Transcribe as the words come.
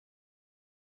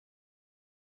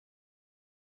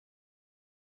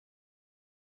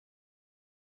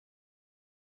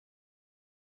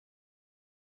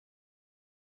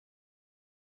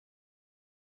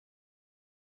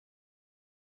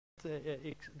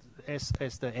as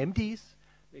the MDs,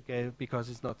 because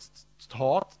it's not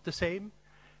taught the same.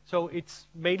 So it's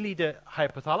mainly the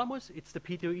hypothalamus, it's the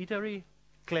pituitary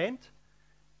gland.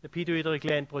 The pituitary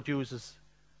gland produces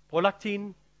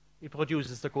prolactin, it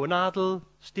produces the gonadal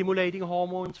stimulating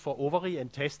hormones for ovary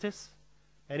and testes,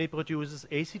 and it produces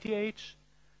ACTH.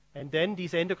 And then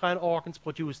these endocrine organs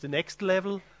produce the next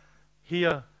level.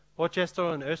 Here,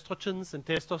 progesterone estrogens and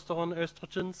testosterone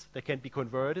estrogens, they can be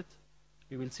converted.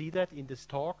 We will see that in this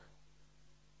talk.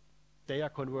 They are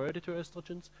converted to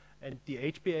estrogens, and the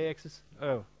HPA axis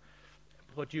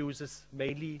produces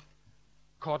mainly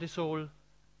cortisol,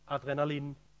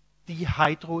 adrenaline,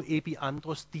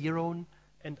 dihydroepiandrosterone,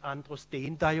 and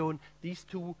androstenedione. These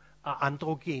two are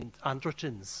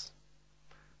androgens,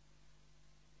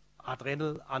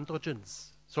 adrenal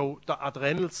androgens. So the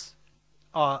adrenals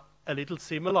are a little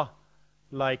similar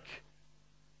like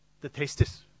the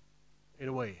testes in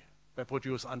a way. They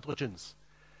produce androgens.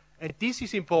 And this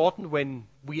is important when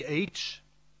we age.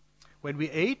 When we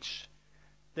age,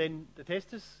 then the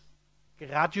testes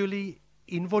gradually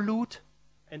involute,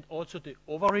 and also the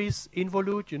ovaries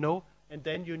involute, you know, and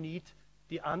then you need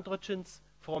the androgens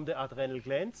from the adrenal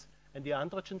glands, and the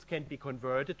androgens can be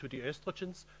converted to the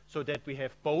estrogens so that we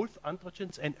have both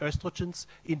androgens and estrogens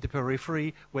in the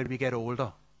periphery when we get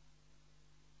older.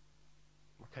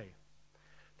 Okay.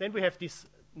 Then we have these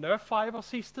nerve fiber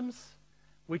systems,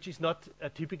 which is not a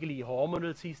typically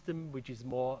hormonal system, which is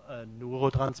more a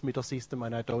neurotransmitter system,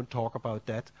 and I don't talk about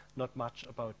that, not much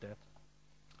about that.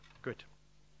 Good.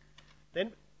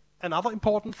 Then another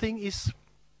important thing is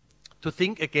to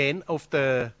think again of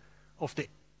the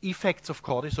effects of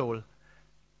cortisol.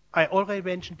 I already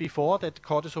mentioned before that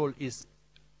cortisol is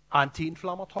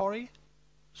anti-inflammatory.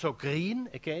 So green,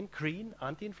 again, green,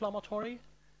 anti-inflammatory.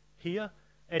 Here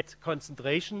at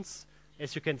concentrations,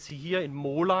 as you can see here in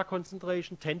molar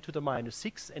concentration, 10 to the minus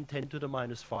 6 and 10 to the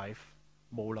minus 5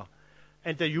 molar.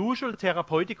 And the usual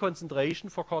therapeutic concentration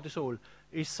for cortisol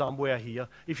is somewhere here.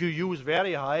 If you use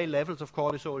very high levels of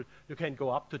cortisol, you can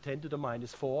go up to 10 to the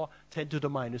minus 4, 10 to the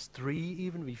minus 3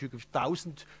 even. If you give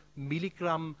 1,000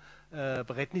 milligram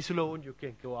prednisolone, you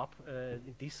can go up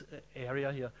in this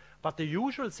area here. But the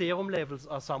usual serum levels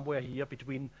are somewhere here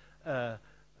between 100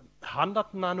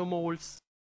 nanomoles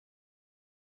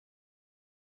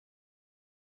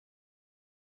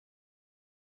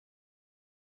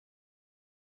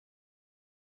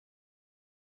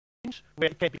where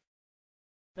it can be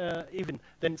even.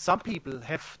 Then some people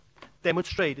have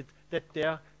demonstrated that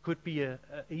there could be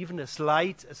even a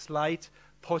slight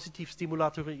positive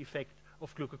stimulatory effect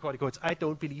of glucocorticoids. I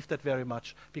don't believe that very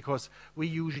much, because we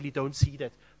usually don't see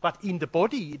that. But in the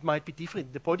body, it might be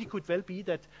different. The body could well be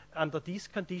that under these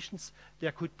conditions,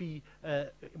 there could be a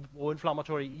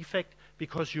pro-inflammatory effect,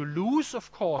 because you lose,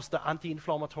 of course, the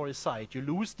anti-inflammatory side. You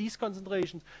lose these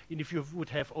concentrations, and if you would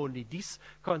have only these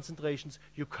concentrations,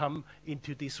 you come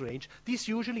into this range. This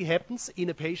usually happens in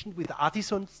a patient with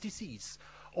Addison's disease,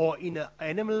 or in an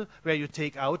animal where you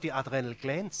take out the adrenal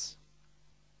glands.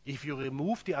 If you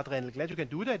remove the adrenal glands, you can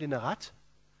do that in a rat,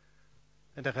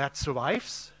 and the rat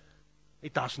survives.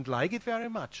 It doesn't like it very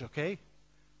much, okay?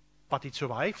 But it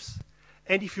survives.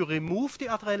 And if you remove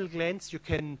the adrenal glands, you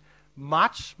can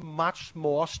much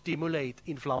more stimulate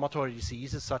inflammatory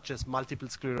diseases such as multiple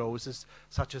sclerosis,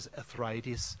 such as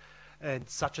arthritis, and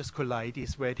such as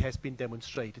colitis, where it has been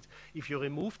demonstrated. If you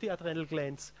remove the adrenal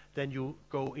glands, then you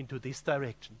go into this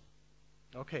direction.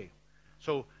 Okay,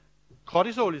 so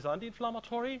cortisol is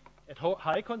anti-inflammatory at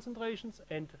high concentrations,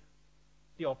 and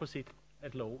the opposite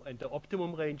at low, and the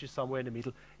optimum range is somewhere in the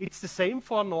middle. It's the same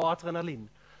for noradrenaline,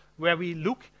 where we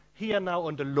look here now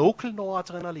on the local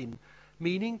noradrenaline,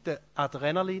 meaning the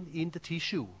adrenaline in the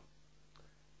tissue.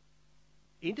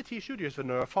 In the tissue, there's a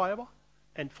nerve fiber,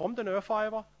 and from the nerve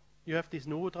fiber, you have this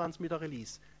neurotransmitter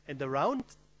release. And around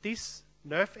this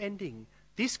nerve ending,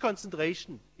 this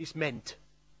concentration is meant.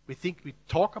 We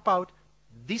talk about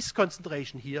this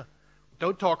concentration here. We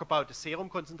don't talk about the serum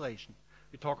concentration.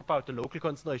 We talk about the local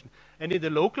concentration. And in the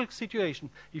local situation,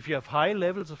 if you have high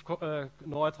levels of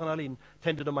noradrenaline,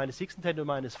 10 to the minus 6 and 10 to the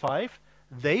minus 5,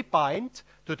 they bind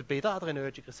to the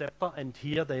beta-adrenergic receptor, and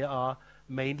here they are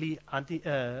mainly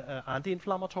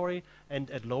anti-inflammatory, and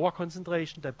at lower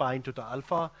concentration, they bind to the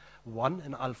alpha-1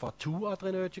 and alpha-2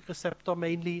 adrenergic receptor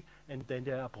mainly, and then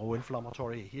they are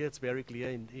pro-inflammatory. Here it's very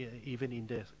clear, even in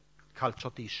the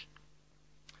culture dish.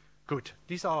 Good.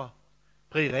 These are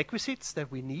prerequisites that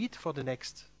we need for the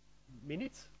next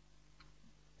minutes.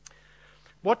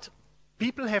 What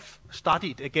people have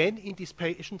studied, again, in these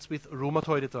patients with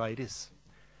rheumatoid arthritis,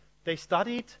 they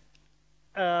studied,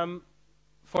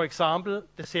 for example,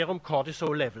 the serum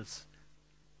cortisol levels.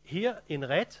 here in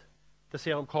red, the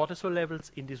serum cortisol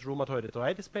levels in these rheumatoid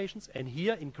arthritis patients, and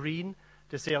here in green,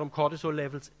 the serum cortisol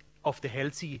levels of the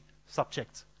healthy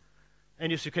subjects.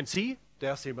 And as you can see, they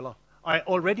are similar. I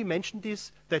already mentioned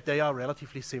this, that they are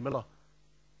relatively similar.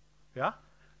 Yeah?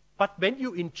 But when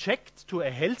you inject to a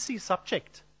healthy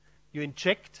subject, you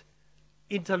inject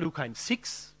interleukin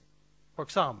 6, for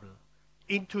example,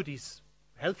 into this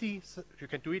healthy, you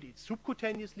can do it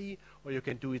subcutaneously or you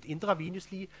can do it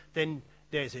intravenously, then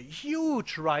there's a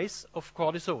huge rise of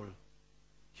cortisol.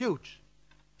 Huge.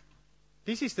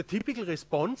 This is the typical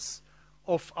response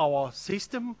of our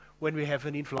system when we have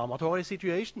an inflammatory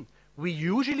situation. We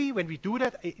usually, when we do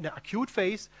that in an acute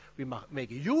phase, we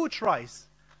make a huge rise.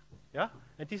 Yeah?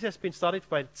 And this has been studied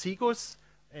by Zigos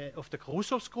of the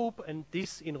Crusos group, and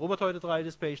this in rheumatoid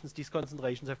arthritis patients, these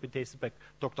concentrations have been tested by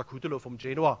Dr. Cutolo from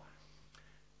Genoa.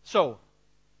 So,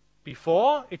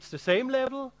 before it's the same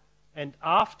level, and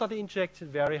after the injection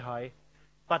very high.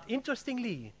 But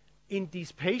interestingly, in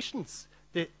these patients,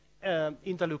 the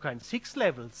interleukin 6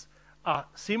 levels are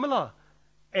similar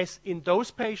as in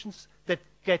those patients that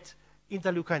get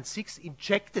interleukin 6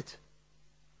 injected.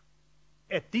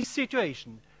 At this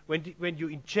situation, when you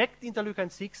inject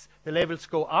interleukin 6, the levels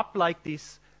go up like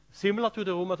this, similar to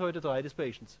the rheumatoid arthritis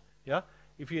patients, yeah,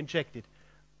 if you inject it.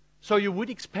 So you would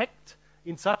expect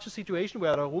in such a situation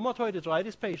where a rheumatoid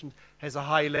arthritis patient has a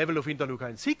high level of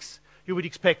interleukin 6, you would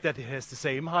expect that it has the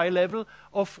same high level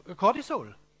of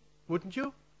cortisol, wouldn't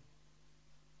you?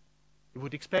 You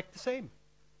would expect the same.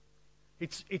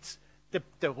 It's the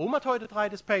rheumatoid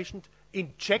arthritis patient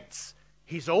injects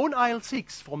his own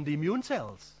IL-6 from the immune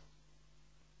cells.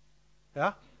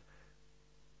 Yeah?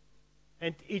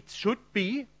 And it should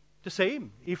be the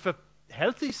same. If a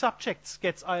healthy subject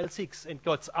gets IL-6 and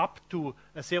gets up to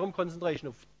a serum concentration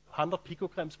of 100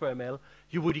 picograms per ml,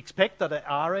 you would expect that a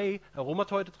RA, a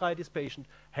rheumatoid arthritis patient,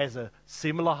 has a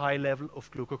similar high level of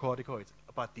glucocorticoids.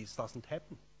 But this doesn't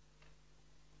happen.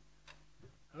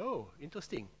 Oh,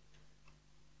 interesting.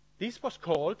 This was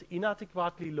called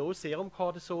inadequately low serum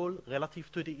cortisol relative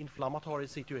to the inflammatory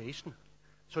situation.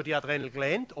 So the adrenal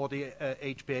gland or the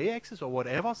HPA axis or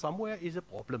whatever somewhere is a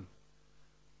problem.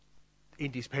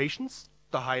 In these patients,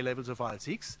 the high levels of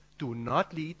IL-6 do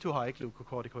not lead to high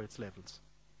glucocorticoids levels.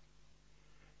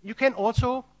 You can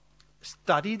also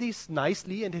study this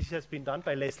nicely, and this has been done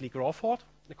by Leslie Crawford,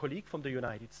 a colleague from the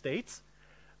United States,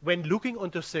 when looking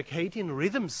on the circadian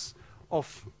rhythms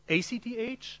of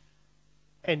ACTH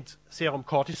and serum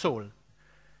cortisol.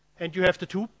 And you have the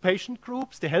two patient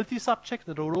groups, the healthy subjects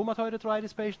and the rheumatoid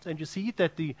arthritis patients, and you see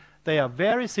that they are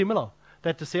very similar,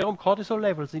 that the serum cortisol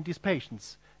levels in these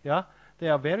patients, yeah, they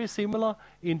are very similar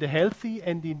in the healthy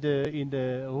and in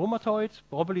the rheumatoid.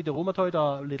 Probably the rheumatoid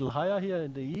are a little higher here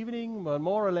in the evening, but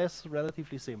more or less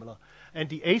relatively similar. And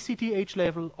the ACTH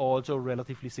level also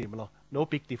relatively similar. No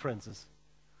big differences.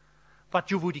 But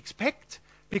you would expect,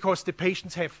 because the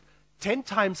patients have 10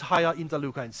 times higher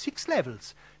interleukin 6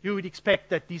 levels, you would expect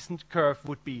that this curve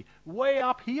would be way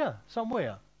up here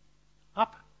somewhere.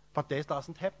 Up. But that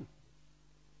doesn't happen.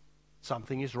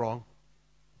 Something is wrong.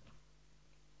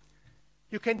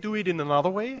 You can do it in another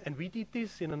way, and we did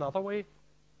this in another way.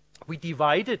 We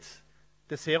divided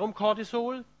the serum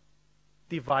cortisol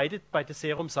divided by the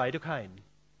serum cytokine.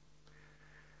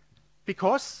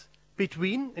 Because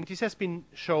between, and this has been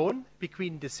shown,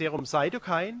 between the serum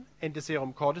cytokine and the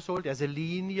serum cortisol, there's a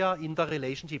linear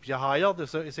interrelationship. The higher the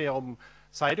serum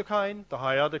cytokine, the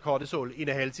higher the cortisol in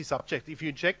a healthy subject. If you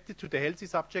inject it to the healthy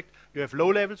subject, you have low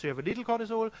levels, you have a little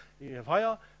cortisol, you have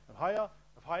higher, higher,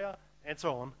 higher, and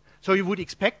so on. So you would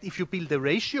expect, if you build a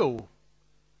ratio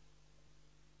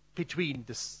between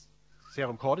the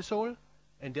serum cortisol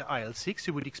and the IL-6,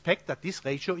 you would expect that this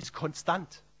ratio is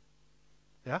constant.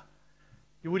 Yeah?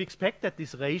 You would expect that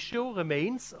this ratio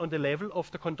remains on the level of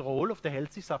the control of the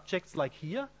healthy subjects like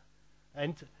here.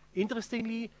 And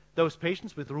interestingly, those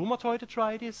patients with rheumatoid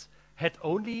arthritis had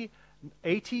only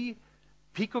 80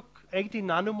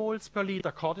 nanomoles per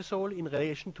liter cortisol in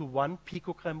relation to 1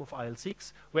 picogram of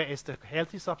IL-6, whereas the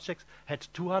healthy subjects had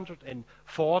 30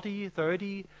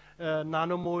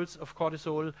 nanomoles of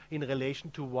cortisol in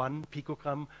relation to 1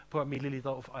 picogram per milliliter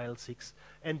of IL-6.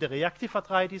 And the reactive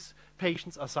arthritis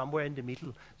patients are somewhere in the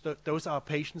middle. So those are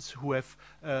patients who have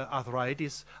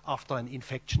arthritis after an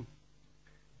infection.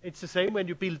 It's the same when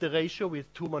you build the ratio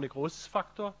with tumor necrosis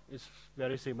factor. It's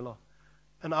very similar.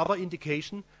 Another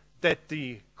indication that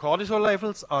the cortisol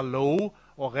levels are low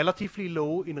or relatively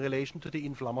low in relation to the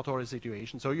inflammatory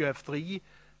situation. So you have three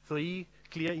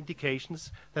clear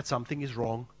indications that something is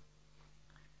wrong.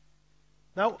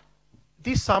 Now,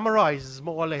 this summarizes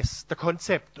more or less the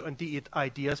concept and the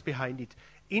ideas behind it.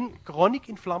 in chronic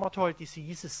inflammatory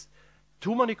diseases,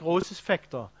 tumor necrosis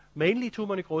factor, mainly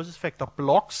tumor necrosis factor,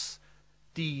 blocks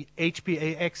the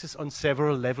HPA axis on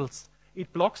several levels.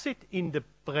 It blocks it in the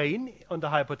brain on the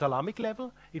hypothalamic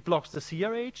level, it blocks the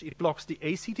CRH, it blocks the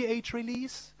ACTH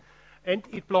release, and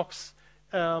it blocks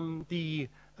the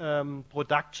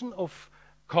production of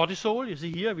cortisol. You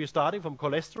see here we're starting from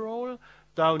cholesterol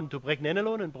down to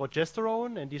pregnenolone and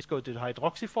progesterone, and this goes to the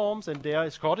hydroxyforms, and there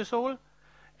is cortisol.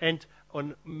 And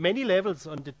on many levels,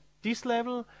 on this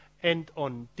level and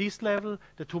on this level,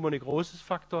 the tumor necrosis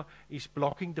factor is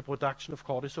blocking the production of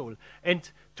cortisol. And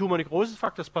tumor necrosis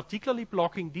factor is particularly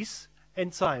blocking this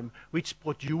enzyme, which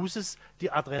produces the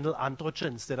adrenal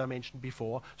androgens that I mentioned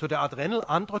before. So the adrenal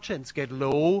androgens get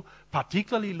low,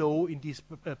 particularly low in these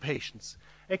patients.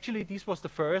 Actually, this was the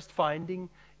first finding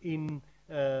in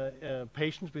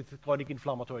patients with chronic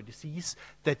inflammatory disease,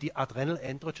 that the adrenal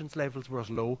androgens levels were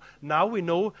low. Now we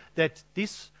know that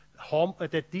this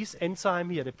enzyme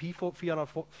here, the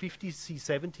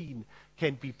P450C17,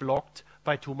 can be blocked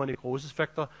by tumor necrosis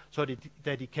factor, so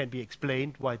that it can be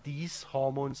explained why these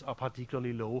hormones are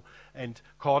particularly low and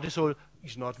cortisol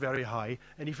is not very high.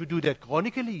 And if you do that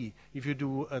chronically, if you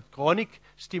do a chronic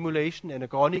stimulation and a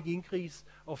chronic increase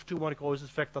of tumor necrosis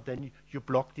factor, then you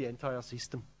block the entire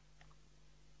system.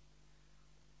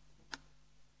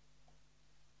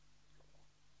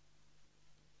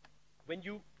 When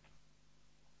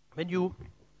you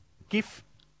give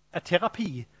a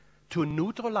therapy to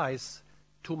neutralize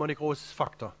tumor necrosis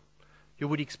factor, you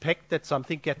would expect that some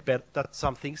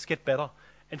things get better.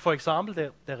 And for example,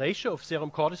 the ratio of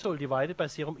serum cortisol divided by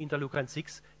serum interleukin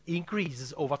 6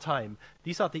 increases over time.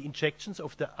 These are the injections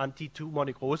of the anti-tumor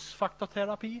necrosis factor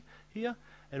therapy here.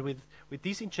 And with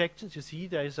these injections, you see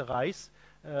there is a rise,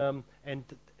 and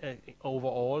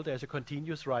overall there's a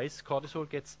continuous rise. Cortisol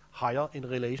gets higher in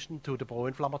relation to the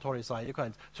pro-inflammatory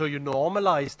cytokines. So you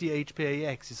normalize the HPA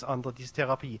axis under this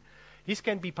therapy. This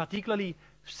can be particularly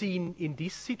seen in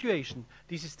this situation.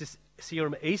 This is the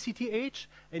serum ACTH,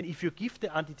 and if you give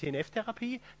the anti-TNF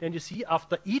therapy, then you see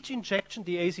after each injection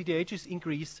the ACTH is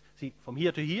increased. See, from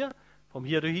here to here, from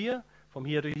here to here, from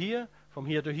here to here, from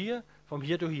here to here, from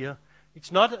here to here.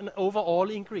 It's not an overall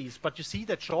increase, but you see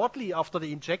that shortly after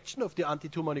the injection of the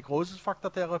anti-tumor necrosis factor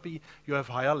therapy, you have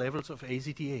higher levels of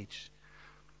ACTH.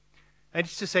 And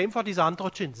it's the same for these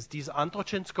androgens. These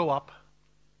androgens go up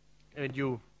and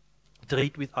you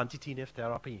treat with anti-TNF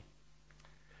therapy.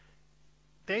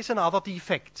 There is another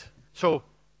defect. So,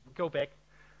 go back.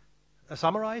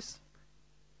 Summarize.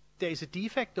 There is a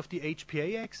defect of the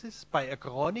HPA axis by a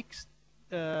chronic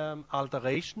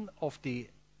alteration of the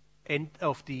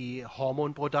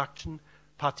hormone production,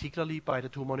 particularly by the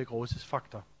tumor necrosis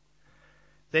factor.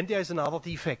 Then there is another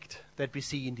defect that we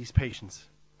see in these patients,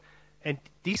 and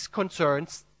this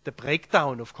concerns the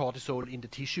breakdown of cortisol in the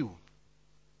tissue.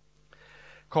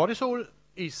 Cortisol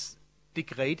is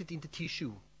degraded in the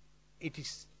tissue. It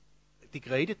is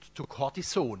degraded to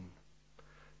cortisone,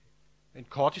 and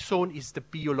cortisone is the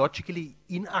biologically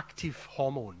inactive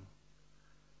hormone.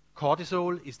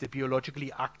 Cortisol is the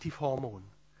biologically active hormone.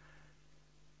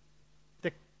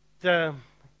 The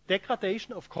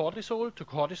degradation of cortisol to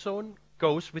cortisone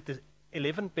goes with the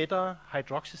 11-beta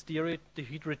hydroxysteroid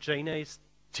dehydrogenase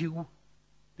 2.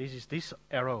 This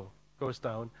arrow goes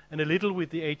down, and a little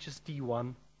with the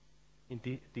HSD1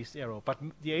 in this arrow. But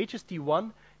the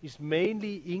HSD1 is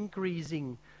mainly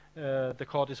increasing the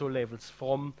cortisol levels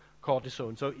from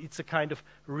cortisone. So it's a kind of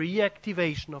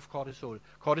reactivation of cortisol.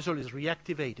 Cortisol is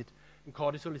reactivated, and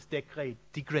cortisol is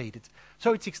degraded.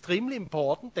 So it's extremely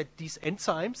important that these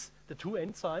enzymes, the two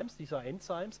enzymes, these are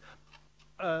enzymes,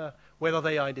 whether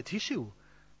they are in the tissue,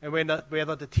 and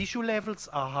whether the tissue levels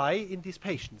are high in these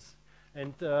patients.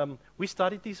 And we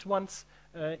studied this once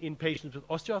in patients with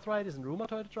osteoarthritis and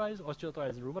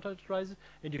rheumatoid arthritis,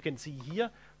 and you can see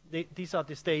here, these are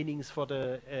the stainings for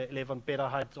the 11-beta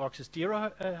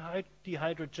hydroxysteroid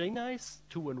dehydrogenase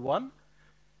 2 and 1.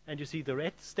 And you see the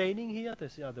red staining here.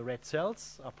 The red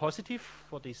cells are positive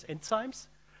for these enzymes.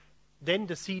 Then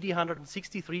the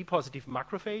CD163 positive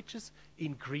macrophages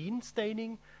in green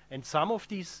staining, and some of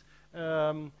these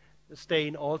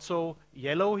stain also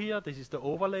yellow here. This is the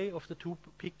overlay of the two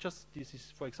pictures. This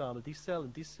is, for example, this cell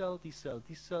and this cell, this cell,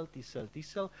 this cell, this cell, this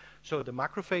cell. So the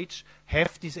macrophage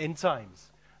have these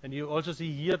enzymes. And you also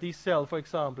see here this cell, for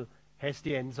example, has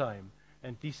the enzyme,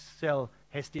 and this cell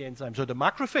has the enzyme. So the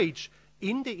macrophage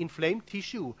in the inflamed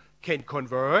tissue can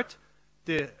convert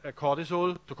the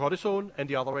cortisol to cortisone and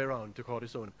the other way around to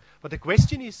cortisone. But the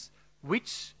question is,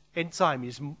 which enzyme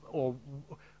is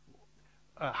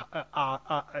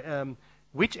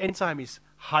which enzyme is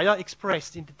higher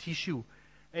expressed in the tissue?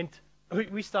 And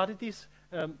we started this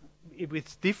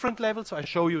with different levels. So I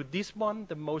show you this one,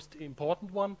 the most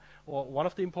important one, or one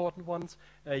of the important ones,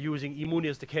 using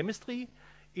immunohistochemistry.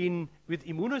 With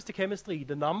immunohistochemistry,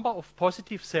 the number of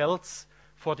positive cells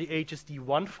for the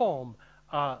HSD1 form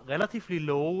are relatively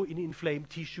low in inflamed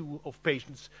tissue of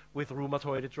patients with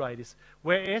rheumatoid arthritis,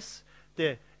 whereas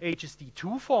the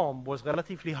HSD2 form was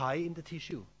relatively high in the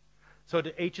tissue. So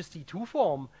the HSD2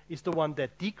 form is the one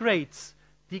that degrades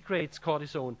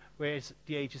cortisone, whereas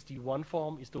the HSD1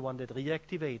 form is the one that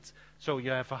reactivates. So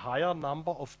you have a higher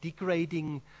number of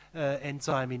degrading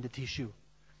enzyme in the tissue.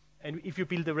 And if you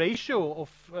build a ratio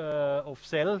of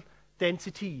cell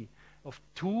density of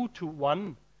 2 to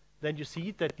 1, then you see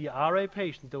that the RA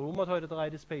patients, the rheumatoid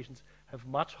arthritis patients, have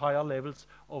much higher levels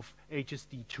of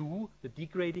HSD2, the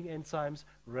degrading enzymes,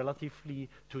 relatively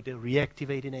to the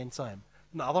reactivating enzyme.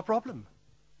 Another problem.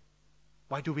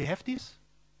 Why do we have this?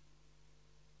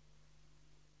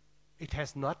 It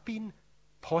has not been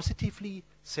positively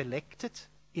selected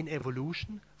in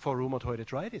evolution for rheumatoid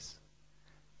arthritis.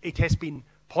 It has been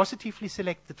positively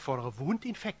selected for a wound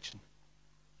infection.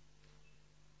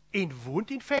 In wound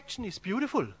infection is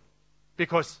beautiful,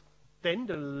 because then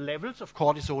the levels of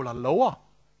cortisol are lower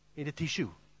in the tissue,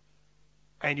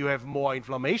 and you have more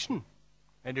inflammation,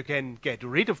 and you can get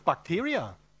rid of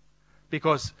bacteria,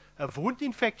 because a wound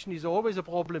infection is always a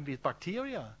problem with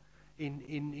bacteria,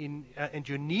 and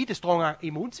you need a strong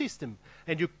immune system,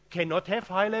 and you cannot have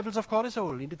high levels of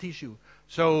cortisol in the tissue.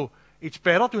 So it's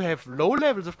better to have low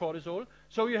levels of cortisol,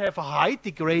 so you have a high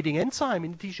degrading enzyme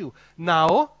in the tissue.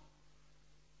 Now,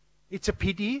 it's a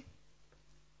pity.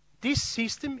 This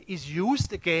system is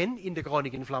used again in the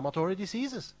chronic inflammatory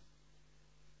diseases.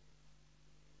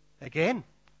 Again.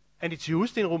 And it's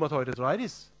used in rheumatoid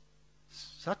arthritis.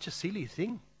 Such a silly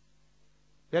thing.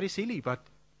 Very silly, but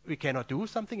we cannot do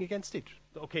something against it.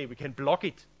 Okay, we can block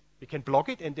it. We can block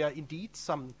it, and there are indeed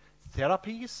some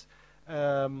therapies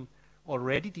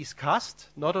already discussed,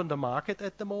 not on the market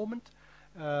at the moment,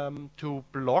 to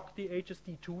block the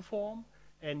HSD2 form.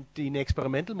 And in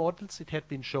experimental models, it had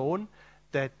been shown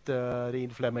that the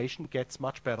inflammation gets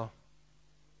much better,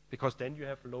 because then you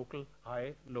have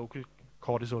high local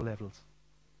cortisol levels.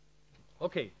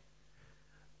 Okay.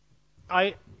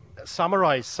 I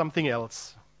summarize something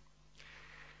else.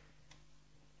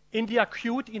 In the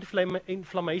acute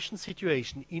inflammation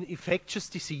situation in infectious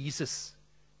diseases,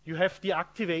 you have the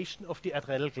activation of the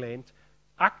adrenal gland.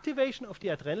 Activation of the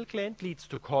adrenal gland leads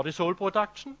to cortisol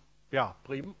production. Yeah,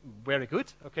 very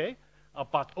good, okay.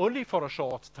 But only for a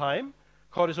short time.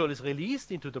 Cortisol is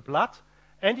released into the blood,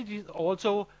 and it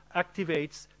also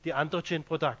activates the androgen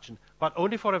production, but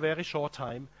only for a very short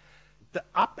time. The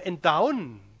up and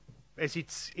down, as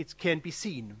it can be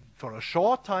seen, for a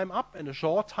short time up and a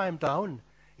short time down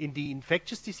in the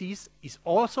infectious disease, is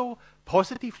also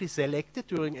positively selected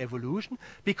during evolution,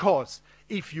 because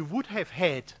if you would have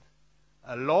had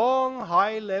a long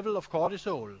high level of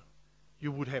cortisol,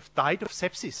 you would have died of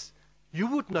sepsis. You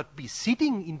would not be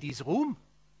sitting in this room,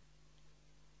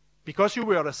 because you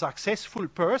were a successful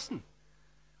person.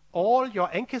 All your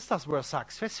ancestors were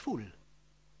successful.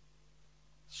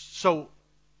 So,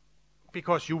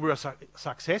 because you were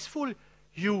successful,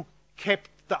 you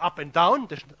kept the up and down,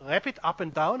 the rapid up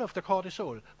and down of the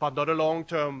cortisol, but not a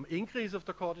long-term increase of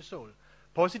the cortisol.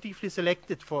 Positively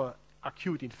selected for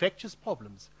acute infectious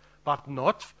problems, but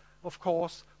not, of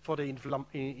course, for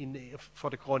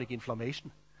the chronic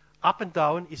inflammation. Up and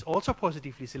down is also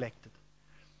positively selected.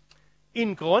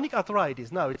 In chronic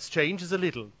arthritis, now it changes a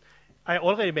little. I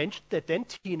already mentioned that then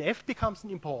TNF becomes an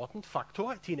important factor.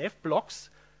 TNF blocks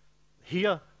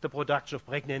here the production of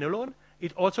pregnenolone.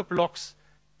 It also blocks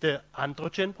the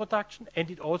androgen production,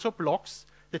 and it also blocks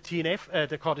the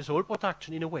the cortisol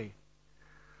production in a way.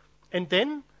 And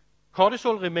then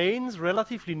cortisol remains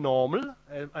relatively normal.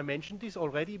 I mentioned this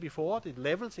already before. The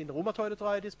levels in rheumatoid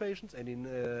arthritis patients and in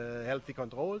healthy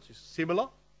controls is similar,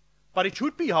 but it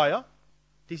should be higher.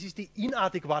 This is the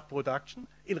inadequate production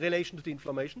in relation to the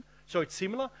inflammation. So it's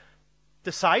similar.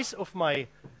 The size of my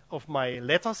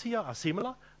letters here are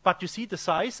similar, but you see the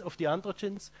size of the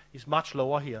androgens is much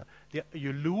lower here.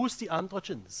 You lose the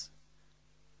androgens.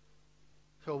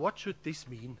 So what should this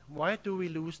mean? Why do we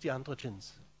lose the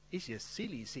androgens? It's a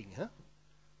silly thing, huh?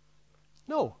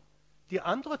 No. The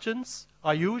androgens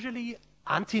are usually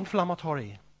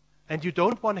anti-inflammatory, and you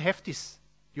don't want to have this.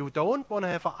 You don't want to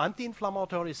have an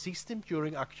anti-inflammatory system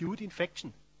during acute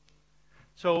infection.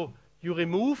 So you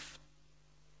remove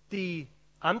the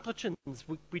androgens,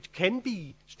 which can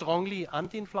be strongly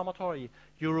anti-inflammatory.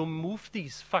 You remove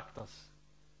these factors.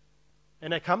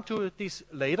 And I come to this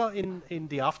later in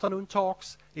the afternoon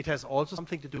talks. It has also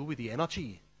something to do with the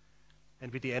energy.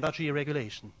 and with the energy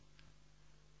regulation.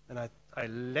 And I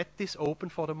let this open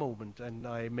for the moment, and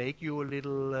I make you a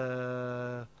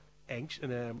little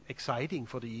exciting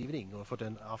for the evening or for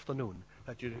the afternoon,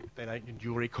 that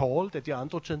you recall that the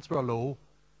androgens were low,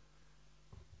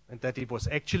 and that it was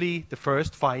actually the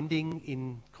first finding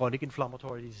in chronic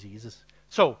inflammatory diseases.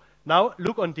 So now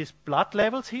look on these blood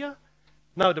levels here.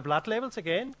 Now the blood levels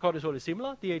again, cortisol is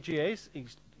similar, DHEA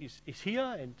is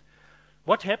here, and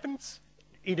what happens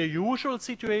in a usual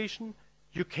situation,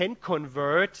 you can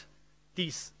convert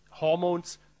these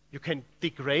hormones, you can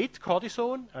degrade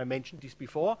cortisol, I mentioned this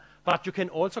before, but you can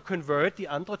also convert the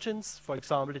androgens, for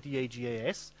example the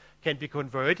DHEAS, can be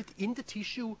converted in the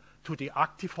tissue to the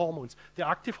active hormones. The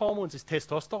active hormones is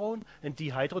testosterone and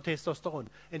dihydrotestosterone,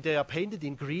 and they are painted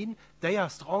in green. They are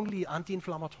strongly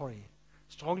anti-inflammatory.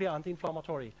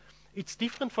 It's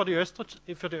different for the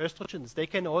estrogens. They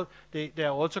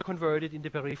are also converted in the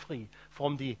periphery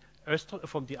from the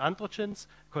androgens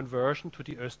conversion to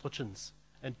the estrogens,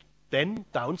 and then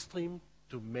downstream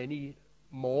to many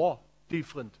more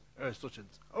different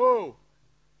estrogens. Oh,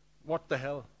 what the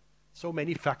hell? So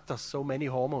many factors, so many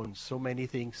hormones, so many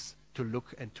things to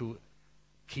look and to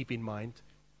keep in mind.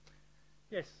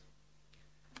 Yes.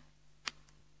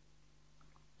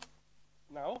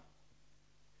 Now,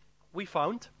 we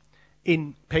found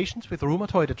in patients with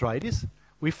rheumatoid arthritis,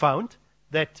 we found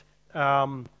that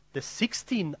the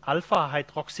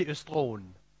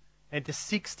 16-alpha-hydroxyestrone and the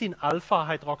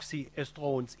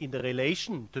 16-alpha-hydroxyestrones in the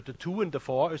relation to the 2 and the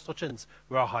 4 estrogens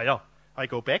were higher. I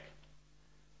go back.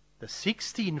 The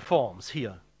 16 forms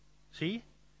here, see?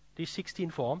 These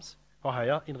 16 forms are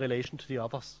higher in relation to the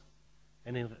others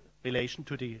and in relation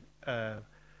to the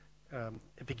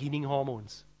beginning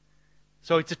hormones.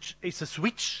 So it's a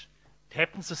switch. It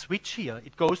happens a switch here.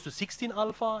 It goes to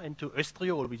 16-alpha and to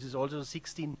estriol, which is also a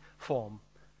 16 form.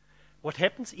 What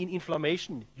happens in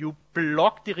inflammation? You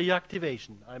block the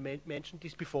reactivation. I mentioned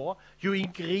this before. You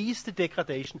increase the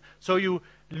degradation, so you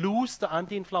lose the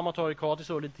anti-inflammatory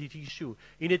cortisol in the tissue.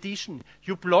 In addition,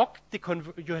 you block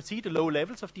you see the low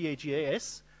levels of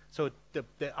DHEAS, so the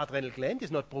adrenal gland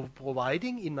is not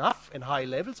providing enough and high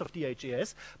levels of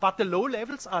DHEAS, but the low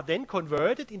levels are then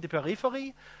converted in the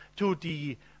periphery to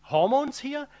the hormones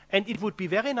here, and it would be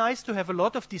very nice to have a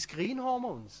lot of these green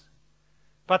hormones.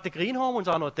 But the green hormones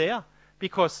are not there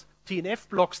because TNF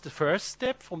blocks the first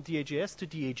step from DHEAS to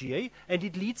DHEA, and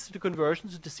it leads to the conversion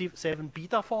to the 7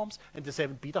 beta forms, and the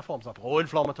 7 beta forms are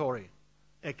pro-inflammatory.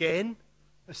 Again,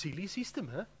 a silly system,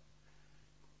 huh?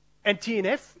 And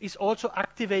TNF is also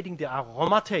activating the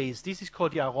aromatase. This is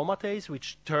called the aromatase,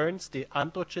 which turns the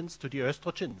androgens to the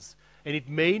estrogens. And it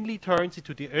mainly turns it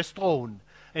to the estrone.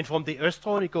 And from the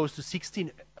estrone, it goes to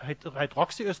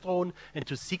 16-hydroxyestrone and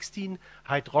to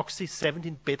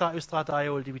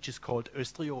 16-hydroxy-17-beta-estradiol, which is called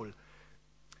estriol.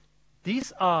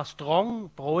 These are strong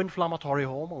pro-inflammatory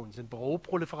hormones and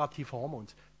pro-proliferative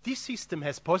hormones. This system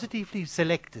has positively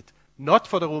selected, not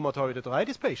for the rheumatoid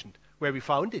arthritis patient, where we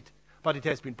found it, but it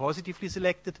has been positively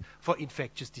selected for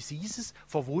infectious diseases,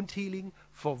 for wound healing,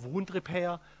 for wound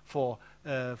repair, for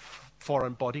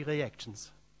foreign body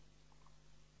reactions.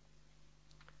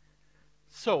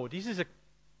 So this is a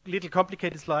little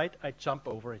complicated slide. I jump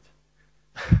over it.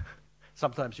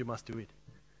 Sometimes you must do it.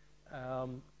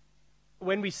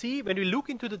 When we look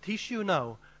into the tissue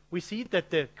now, we see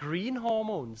that the green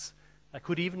hormones, I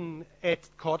could even add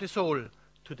cortisol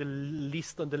to the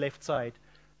list on the left side,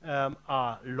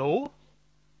 are low.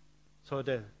 So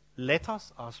the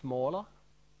letters are smaller.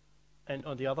 And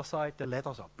on the other side, the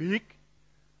letters are big.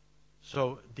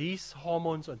 So these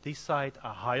hormones on this side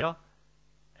are higher.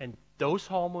 And those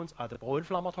hormones are the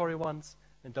pro-inflammatory ones,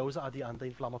 and those are the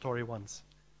anti-inflammatory ones.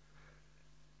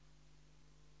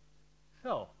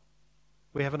 So,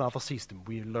 we have another system.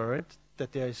 We learned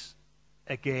that there is,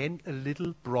 again, a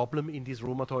little problem in these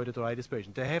rheumatoid arthritis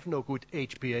patients. They have no good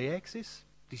HPA axis.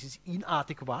 This is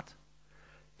inadequate.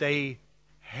 They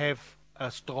have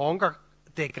a stronger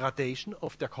degradation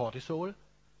of their cortisol,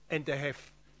 and they have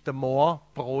the more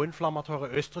pro-inflammatory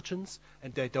estrogens,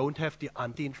 and they don't have the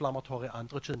anti-inflammatory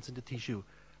androgens in the tissue.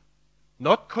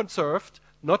 Not conserved,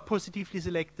 not positively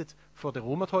selected for the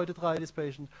rheumatoid arthritis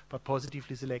patient, but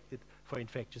positively selected for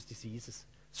infectious diseases.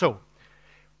 So,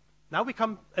 now we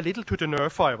come a little to the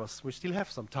nerve fibers. We still have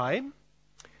some time.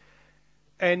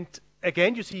 And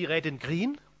again, you see red and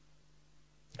green.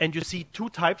 And you see two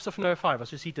types of nerve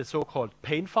fibers. You see the so-called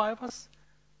pain fibers,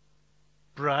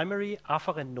 primary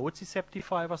afferent nociceptive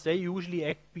fibers. They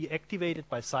usually be activated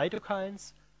by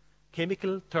cytokines,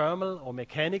 chemical, thermal, or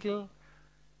mechanical.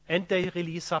 and they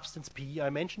release substance P. I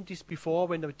mentioned this before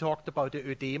when we talked about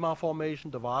the edema formation,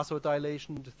 the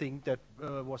vasodilation, the thing that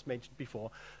was mentioned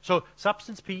before. So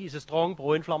substance P is a strong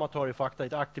pro-inflammatory factor.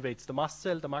 It activates the mast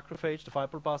cell, the macrophage, the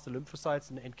fibroblasts, the lymphocytes,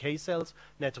 and NK cells,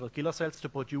 natural killer cells, to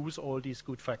produce all these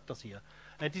good factors here.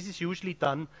 And this is usually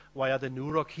done via the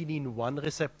neurokinin 1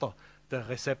 receptor, the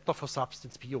receptor for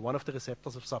substance P, or one of the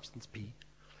receptors of substance P.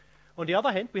 On the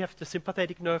other hand, we have the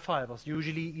sympathetic nerve fibers,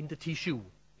 usually in the tissue,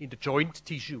 in the joint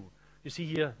tissue. You see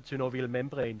here, synovial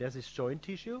membrane, there's this joint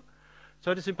tissue.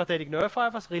 So the sympathetic nerve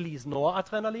fibers release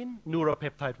noradrenaline,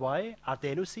 neuropeptide Y,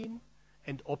 adenosine,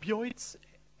 and opioids,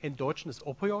 endogenous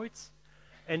opioids.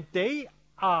 And they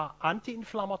are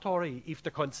anti-inflammatory if the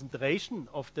concentration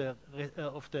of the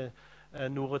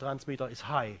neurotransmitter is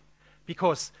high.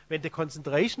 Because when the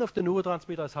concentration of the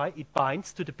neurotransmitter is high, it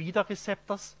binds to the beta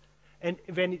receptors. And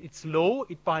when it's low,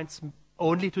 it binds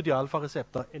only to the alpha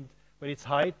receptor. And when it's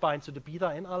high, it binds to the beta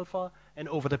and alpha, and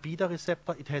over the beta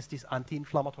receptor, it has this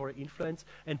anti-inflammatory influence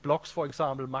and blocks, for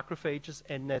example, macrophages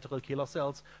and natural killer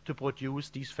cells to produce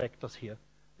these factors here,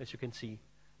 as you can see.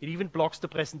 It even blocks the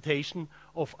presentation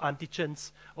of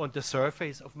antigens on the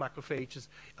surface of macrophages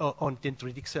on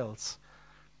dendritic cells.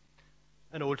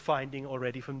 An old finding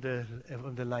already from the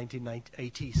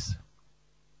 1980s.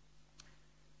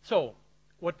 So,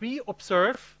 what we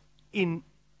observe in,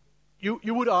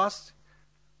 you would ask,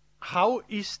 how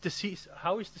is the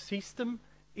system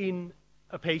in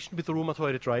a patient with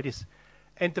rheumatoid arthritis?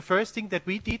 And the first thing that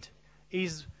we did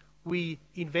is we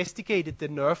investigated the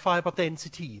nerve fiber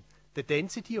density, the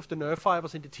density of the nerve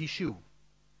fibers in the tissue,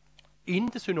 in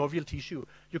the synovial tissue.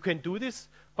 You can do this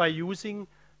by using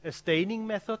a staining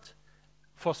method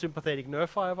for sympathetic nerve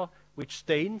fiber, which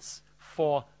stains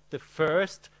for the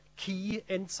first key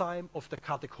enzyme of the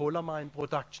catecholamine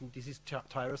production. This is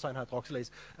tyrosine hydroxylase.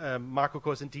 Marco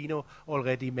Cosentino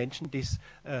already mentioned this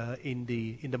in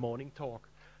the morning talk.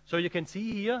 So you can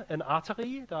see here an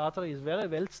artery. The artery is very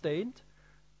well stained,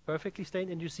 perfectly stained,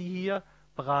 and you see here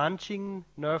branching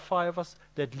nerve fibers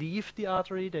that leave the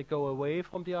artery. They go away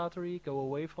from the artery, go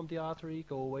away from the artery,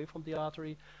 go away from the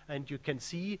artery, and you can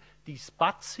see these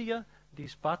spots here.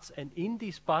 These spots, and in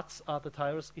these spots are the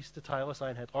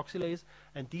tyrosine hydroxylase,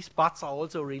 and these spots are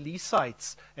also release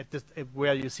sites.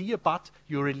 Where you see a bud,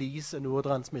 you release a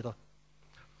neurotransmitter.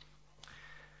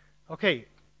 Okay,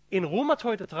 in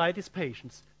rheumatoid arthritis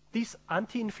patients, these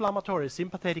anti-inflammatory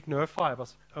sympathetic nerve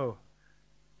fibers,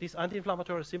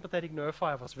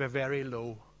 were very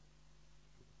low.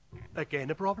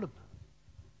 Again, a problem.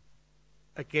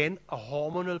 Again, a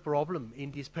hormonal problem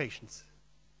in these patients.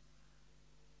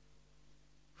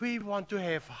 We want to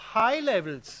have high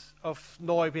levels of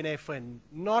norepinephrine,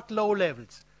 not low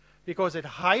levels, because at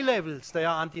high levels they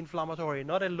are anti-inflammatory,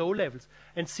 not at low levels.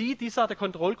 And see, these are the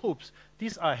control groups.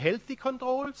 These are healthy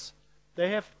controls. They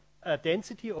have a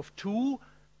density of 2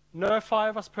 nerve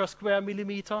fibers per square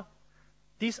millimeter.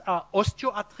 These are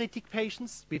osteoarthritic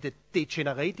patients with a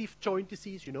degenerative joint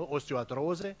disease, you know,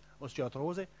 osteoarthrose.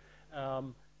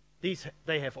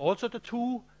 They have also the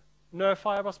 2 nerve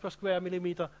fibers per square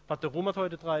millimeter, but the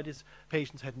rheumatoid arthritis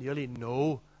patients had nearly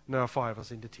no nerve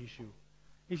fibers in the tissue.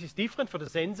 This is different for the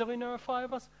sensory nerve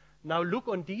fibers. Now look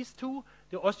on these two.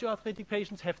 The osteoarthritic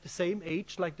patients have the same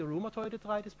age like the rheumatoid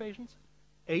arthritis patients,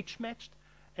 age-matched,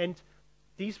 and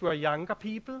these were younger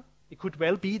people. It could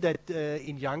well be that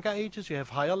in younger ages you have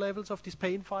higher levels of this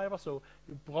pain fiber, so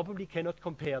you probably cannot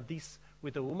compare this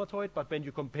with the rheumatoid, but when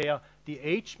you compare the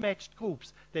age-matched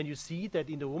groups, then you see that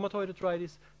in the rheumatoid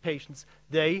arthritis patients,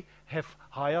 they have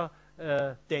higher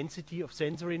density of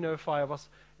sensory nerve fibers,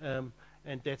 and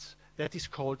that is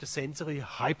called the sensory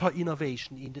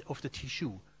hyperinnervation of the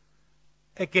tissue.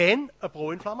 Again, a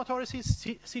pro-inflammatory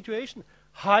situation,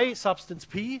 high substance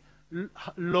P,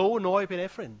 low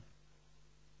norepinephrine,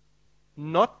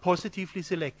 not positively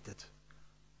selected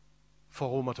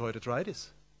for rheumatoid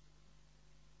arthritis.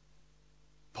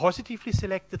 Positively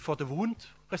selected for the wound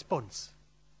response.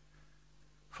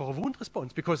 For a wound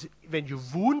response, because when you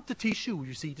wound the tissue,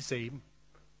 you see the same.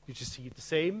 You just see the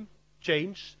same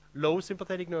change, low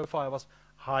sympathetic nerve fibers,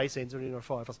 high sensory nerve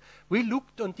fibers. We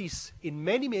looked on this in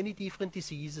many, many different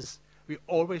diseases. We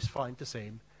always find the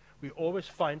same. We always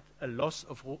find a loss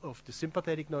of the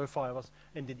sympathetic nerve fibers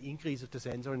and an increase of the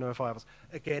sensory nerve fibers.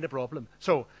 Again, a problem.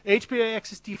 So, HPA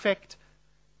axis defect,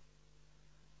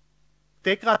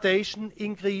 degradation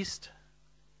increased,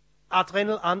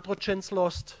 adrenal androgens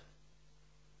lost,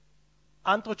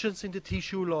 androgens in the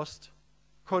tissue lost,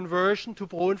 conversion to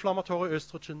pro-inflammatory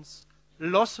estrogens,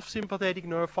 loss of sympathetic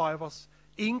nerve fibers,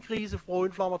 increase of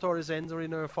pro-inflammatory sensory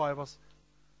nerve fibers,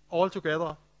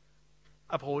 altogether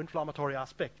a pro-inflammatory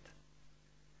aspect.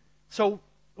 So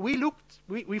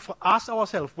we asked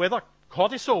ourselves whether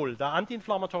cortisol, the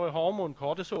anti-inflammatory hormone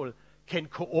cortisol, can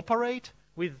cooperate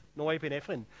with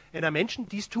norepinephrine. And I mentioned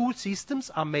these two systems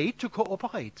are made to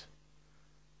cooperate.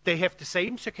 They have the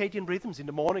same circadian rhythms. In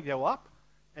the morning they go up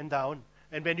and down.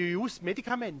 And when you use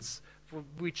medicaments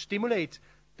which stimulate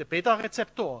the beta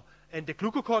receptor and the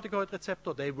glucocorticoid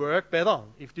receptor, they work better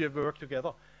if they work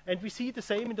together. And we see the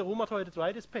same in the rheumatoid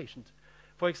arthritis patient.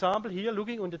 For example, here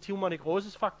looking on the tumor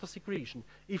necrosis factor secretion,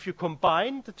 if you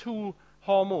combine the two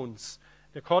hormones,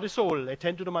 the cortisol at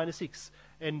 10 to the minus 6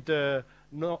 and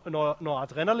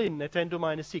noradrenaline at 10 to the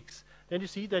minus 6, then you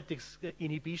see that the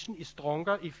inhibition is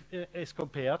stronger as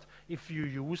compared if you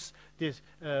use this,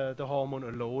 the hormone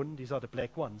alone. These are the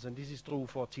black ones, and this is true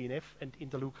for TNF and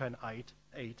interleukin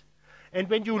 8. And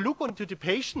when you look onto the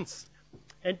patients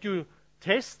and you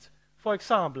test, for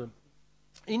example,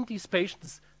 in these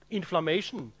patients,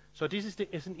 inflammation, so this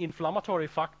is an inflammatory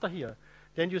factor here,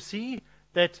 then you see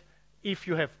that if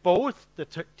you have both the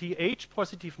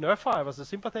Th-positive nerve fibers, the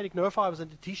sympathetic nerve fibers in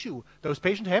the tissue, those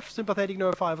patients have sympathetic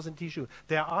nerve fibers in tissue.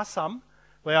 There are some,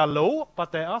 they are low,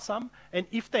 but there are some. And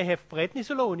if they have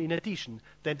prednisolone in addition,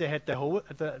 then they had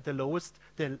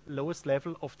the lowest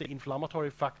level of the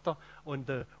inflammatory factor on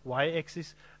the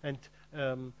y-axis, and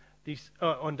this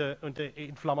on the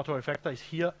inflammatory factor is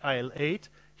here IL-8.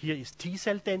 Here is T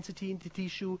cell density in the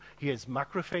tissue, here is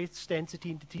macrophage density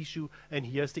in the tissue, and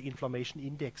here's the inflammation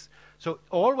index. So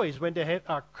always when they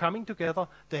are coming together,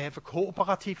 they have a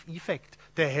cooperative effect.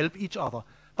 They help each other.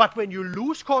 But when you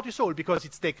lose cortisol because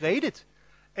it's degraded,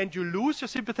 and you lose your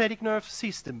sympathetic nerve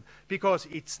system because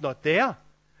it's not there,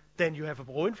 then you have a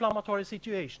pro-inflammatory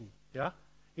situation. Yeah?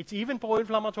 It's even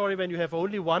pro-inflammatory when you have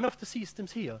only one of the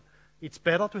systems here. It's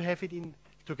better to have it in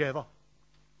together.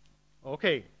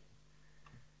 Okay.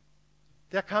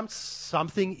 There comes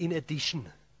something in addition,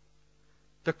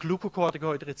 the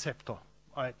glucocorticoid receptor.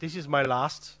 This is my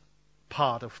last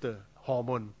part of the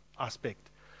hormone aspect.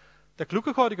 The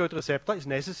glucocorticoid receptor is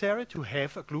necessary to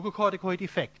have a glucocorticoid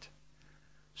effect.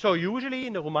 So usually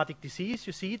in the rheumatic disease,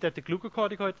 you see that the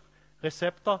glucocorticoid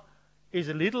receptor is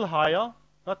a little higher,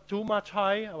 not too much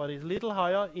high, but it's a little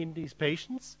higher in these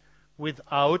patients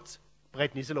without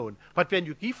prednisolone. But when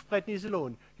you give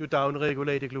prednisolone, you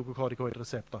downregulate the glucocorticoid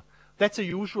receptor. That's a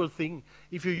usual thing.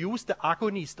 If you use the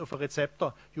agonist of a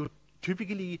receptor, you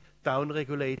typically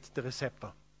downregulate the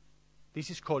receptor. This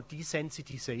is called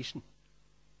desensitization.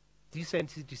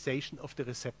 Desensitization of the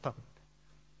receptor.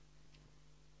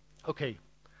 Okay,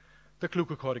 the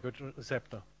glucocorticoid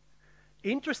receptor.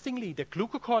 Interestingly, the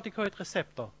glucocorticoid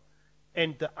receptor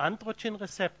and the androgen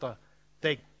receptor,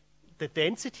 the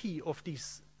density of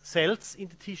these cells in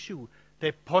the tissue,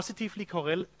 they positively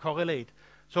correlate.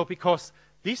 So because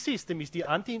this system is the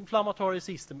anti-inflammatory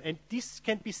system, and this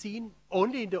can be seen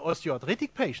only in the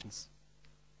osteoarthritic patients.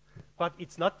 But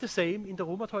it's not the same in the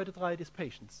rheumatoid arthritis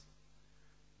patients.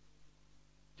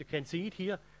 You can see it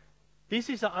here. This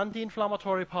is an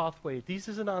anti-inflammatory pathway. This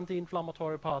is an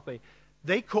anti-inflammatory pathway.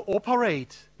 They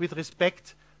cooperate with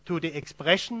respect to the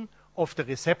expression of the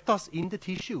receptors in the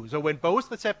tissue. So when both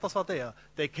receptors are there,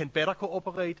 they can better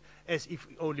cooperate as if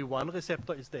only one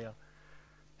receptor is there.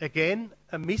 Again,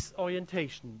 a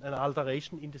misorientation, an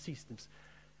alteration in the systems.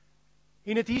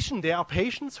 In addition, there are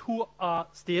patients who are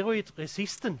steroid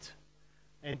resistant,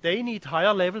 and they need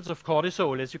higher levels of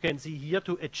cortisol, as you can see here,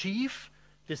 to achieve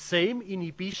the same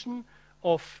inhibition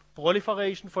of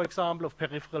proliferation, for example, of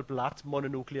peripheral blood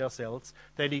mononuclear cells.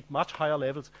 They need much higher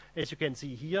levels. As you can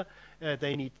see here,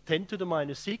 they need 10 to the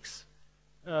minus 6,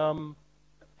 and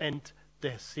the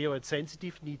steroid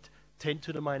sensitive need 10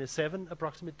 to the minus 7,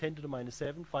 approximately 10 to the minus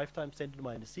 7, 5 times 10 to the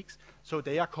minus 6. So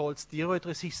they are called steroid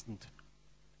resistant.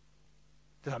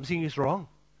 Something is wrong.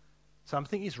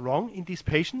 Something is wrong in these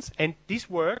patients. And this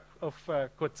work of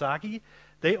Kozagi,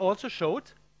 they also showed,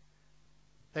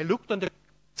 they looked on the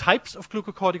types of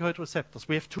glucocorticoid receptors.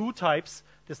 We have two types.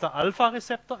 There's the alpha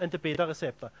receptor and the beta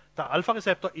receptor. The alpha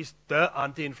receptor is the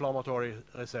anti-inflammatory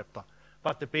receptor.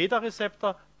 But the beta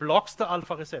receptor blocks the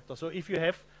alpha receptor. So if you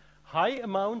have high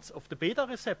amounts of the beta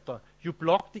receptor, you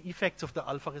block the effects of the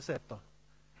alpha receptor.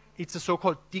 It's a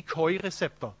so-called decoy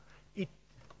receptor. It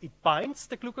binds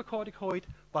the glucocorticoid,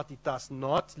 but it does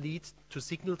not lead to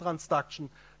signal transduction,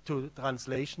 to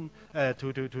translation,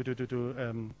 to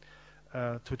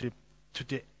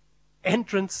the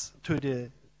entrance to the.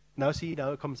 Now see,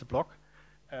 now comes a block.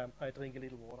 I drink a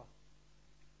little water.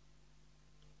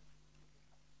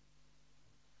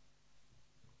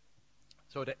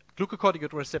 So the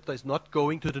glucocorticoid receptor is not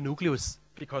going to the nucleus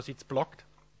because it's blocked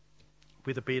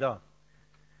with the beta.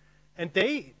 And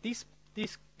this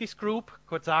group,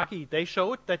 Kozagi, they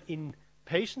showed that in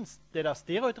patients that are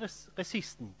steroid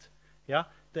resistant, yeah,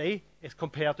 they, as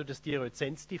compared to the steroid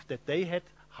sensitive, that they had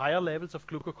higher levels of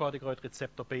glucocorticoid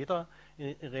receptor beta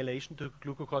in relation to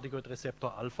glucocorticoid receptor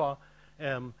alpha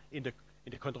in the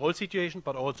control situation,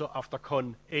 but also after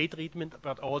con-A treatment,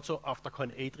 but also after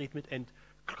con-A treatment and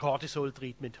cortisol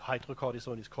treatment.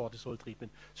 Hydrocortisone is cortisol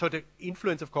treatment. So the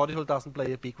influence of cortisol doesn't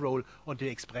play a big role on the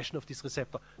expression of this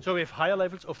receptor. So we have higher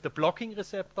levels of the blocking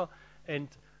receptor and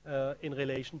in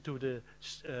relation to the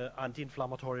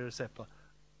anti-inflammatory receptor.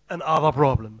 Another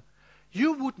problem.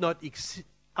 You would not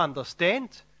understand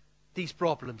these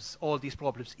problems, all these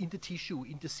problems in the tissue,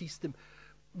 in the system,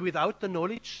 without the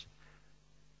knowledge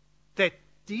that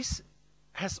this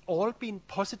has all been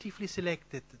positively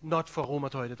selected, not for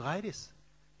rheumatoid arthritis.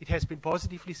 It has been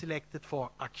positively selected for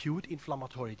acute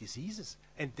inflammatory diseases,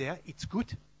 and there it's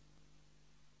good.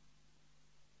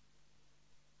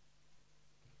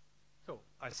 So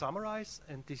I summarize,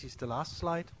 and this is the last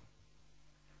slide.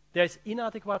 There is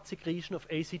inadequate secretion of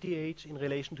ACTH in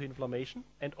relation to inflammation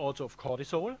and also of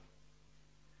cortisol.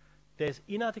 There is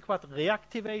inadequate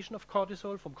reactivation of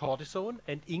cortisol from cortisone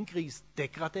and increased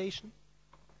degradation.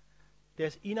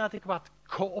 There's inadequate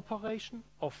cooperation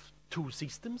of two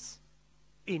systems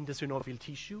in the synovial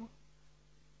tissue.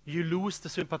 You lose the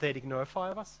sympathetic nerve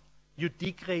fibers. You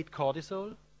degrade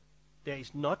cortisol. There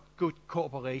is not good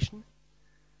cooperation.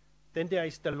 Then there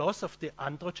is the loss of the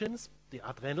androgens, the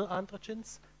adrenal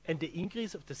androgens, and the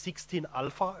increase of the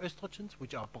 16-alpha estrogens,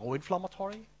 which are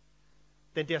pro-inflammatory.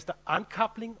 Then there's the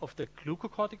uncoupling of the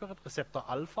glucocorticoid receptor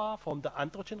alpha from the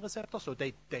androgen receptor, so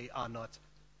they are not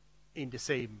in the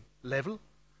same level.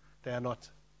 They are not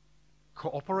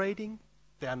cooperating.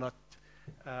 They are not,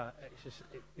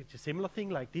 it's a similar thing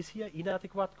like this here,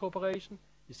 inadequate cooperation.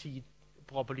 You see it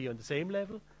probably on the same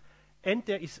level. And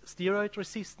there is steroid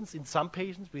resistance in some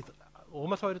patients with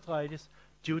rheumatoid arthritis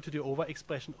due to the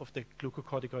overexpression of the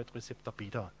glucocorticoid receptor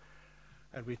beta.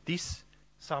 And with this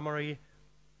summary,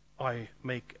 I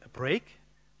make a break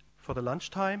for the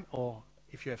lunchtime, or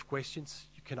if you have questions,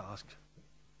 you can ask.